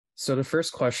So the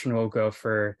first question will go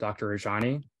for Dr.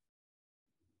 Rajani.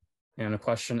 And the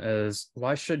question is,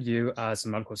 why should you as a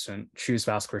medical student choose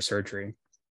vascular surgery?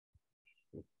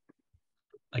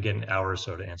 I get an hour or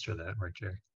so to answer that, right,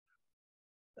 Jerry?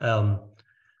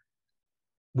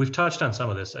 We've touched on some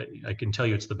of this. I can tell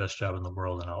you it's the best job in the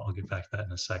world, and I'll get back to that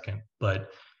in a second. But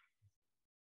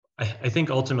I think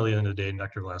ultimately, at the end of the day, and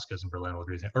Dr. Velazquez and Berland will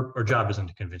agree with me, our job isn't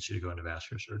to convince you to go into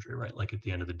vascular surgery, right? Like at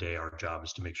the end of the day, our job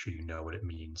is to make sure you know what it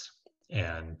means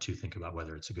and to think about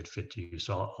whether it's a good fit to you.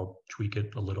 So I'll tweak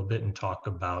it a little bit and talk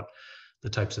about the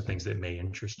types of things that may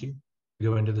interest you to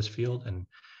go into this field. And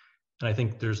I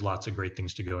think there's lots of great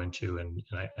things to go into. And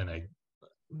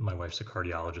my wife's a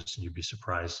cardiologist, and you'd be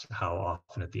surprised how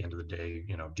often at the end of the day,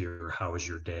 dear, how was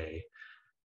your day?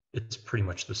 It's pretty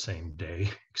much the same day,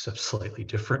 except slightly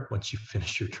different. Once you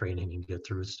finish your training and get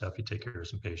through stuff, you take care of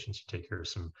some patients, you take care of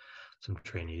some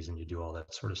trainees, and you do all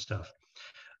that sort of stuff.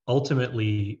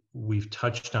 Ultimately, we've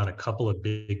touched on a couple of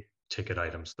big ticket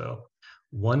items, though.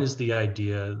 One is the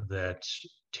idea that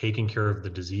taking care of the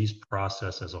disease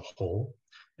process as a whole,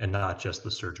 and not just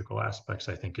the surgical aspects,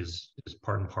 I think is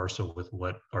part and parcel with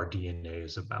what our DNA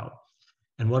is about.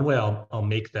 And one way I'll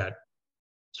make that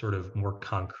sort of more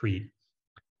concrete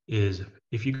is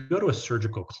if you go to a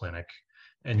surgical clinic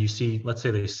and you see, let's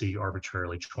say they see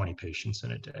arbitrarily 20 patients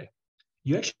in a day,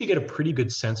 you actually get a pretty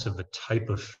good sense of the type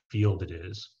of field it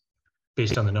is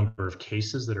based on the number of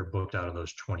cases that are booked out of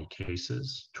those 20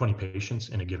 patients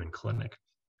in a given clinic.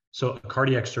 So a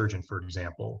cardiac surgeon, for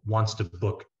example, wants to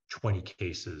book 20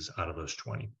 cases out of those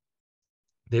 20.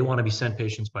 They want to be sent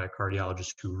patients by a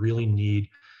cardiologist who really need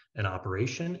an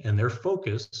operation, and their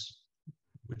focus,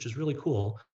 which is really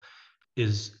cool,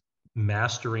 is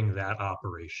mastering that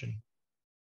operation.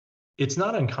 It's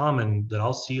not uncommon that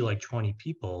I'll see like 20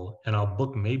 people and I'll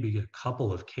book maybe a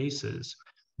couple of cases,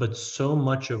 but so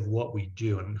much of what we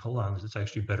do, and hold on, it's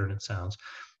actually better than it sounds,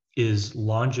 is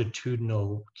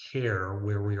longitudinal care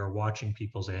where we are watching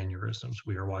people's aneurysms.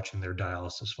 We are watching their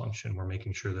dialysis function. We're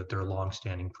making sure that their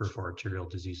longstanding peripheral arterial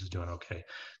disease is doing okay,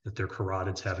 that their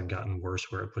carotids haven't gotten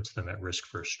worse where it puts them at risk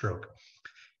for a stroke.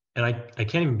 And I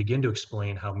can't even begin to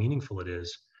explain how meaningful it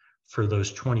is for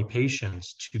those 20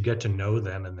 patients to get to know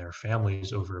them and their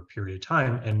families over a period of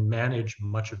time and manage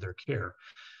much of their care.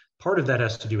 Part of that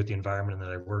has to do with the environment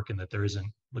that I work in, that there isn't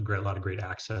a lot of great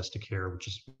access to care, which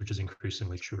is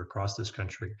increasingly true across this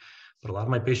country. But a lot of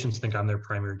my patients think I'm their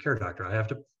primary care doctor. I have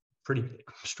to pretty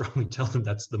strongly tell them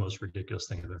that's the most ridiculous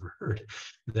thing I've ever heard.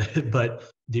 But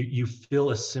you fill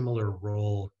a similar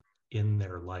role in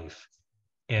their life.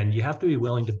 And you have to be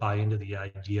willing to buy into the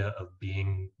idea of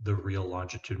being the real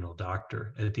longitudinal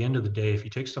doctor. At the end of the day, if you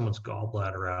take someone's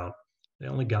gallbladder out, they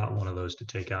only got one of those to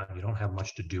take out, and you don't have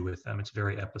much to do with them. It's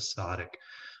very episodic.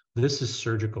 This is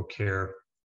surgical care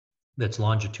that's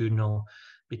longitudinal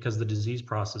because the disease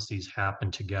processes happen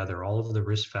together. All of the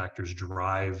risk factors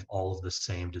drive all of the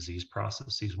same disease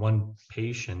processes. One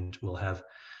patient will have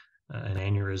an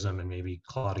aneurysm and maybe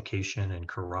claudication and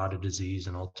carotid disease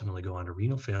and ultimately go on to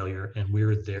renal failure. And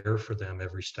we're there for them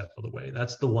every step of the way.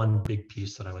 That's the one big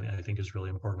piece that I think is really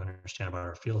important to understand about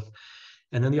our field.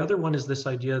 And then the other one is this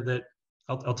idea that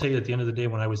I'll tell you at the end of the day,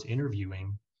 when I was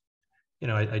interviewing,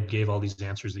 I gave all these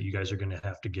answers that you guys are going to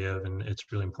have to give, and it's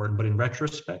really important. But in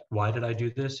retrospect, why did I do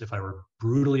this? If I were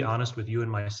brutally honest with you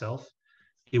and myself,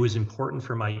 it was important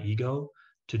for my ego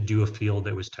to do a field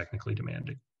that was technically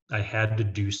demanding. I had to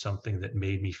do something that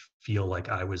made me feel like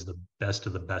I was the best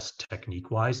of the best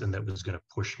technique-wise, and that was going to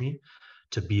push me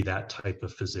to be that type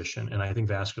of physician. And I think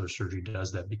vascular surgery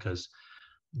does that because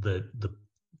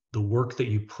the work that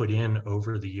you put in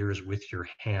over the years with your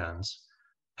hands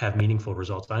have meaningful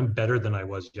results. I'm better than I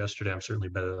was yesterday. I'm certainly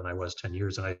better than I was 10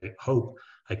 years. And I hope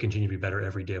I continue to be better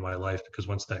every day of my life, because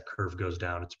once that curve goes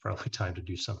down, it's probably time to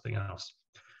do something else.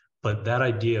 But that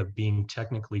idea of being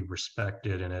technically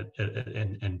respected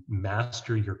and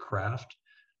master your craft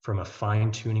from a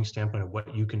fine-tuning standpoint of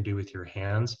what you can do with your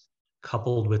hands,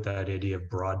 coupled with that idea of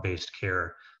broad-based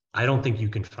care, I don't think you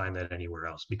can find that anywhere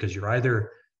else, because you're either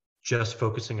just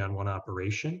focusing on one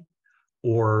operation,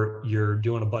 or you're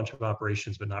doing a bunch of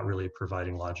operations but not really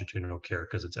providing longitudinal care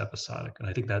because it's episodic. And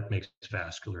I think that makes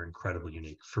vascular incredibly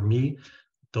unique. For me,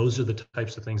 those are the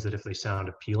types of things that if they sound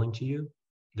appealing to you,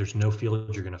 there's no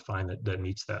field you're going to find that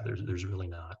meets that. There's really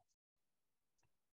not.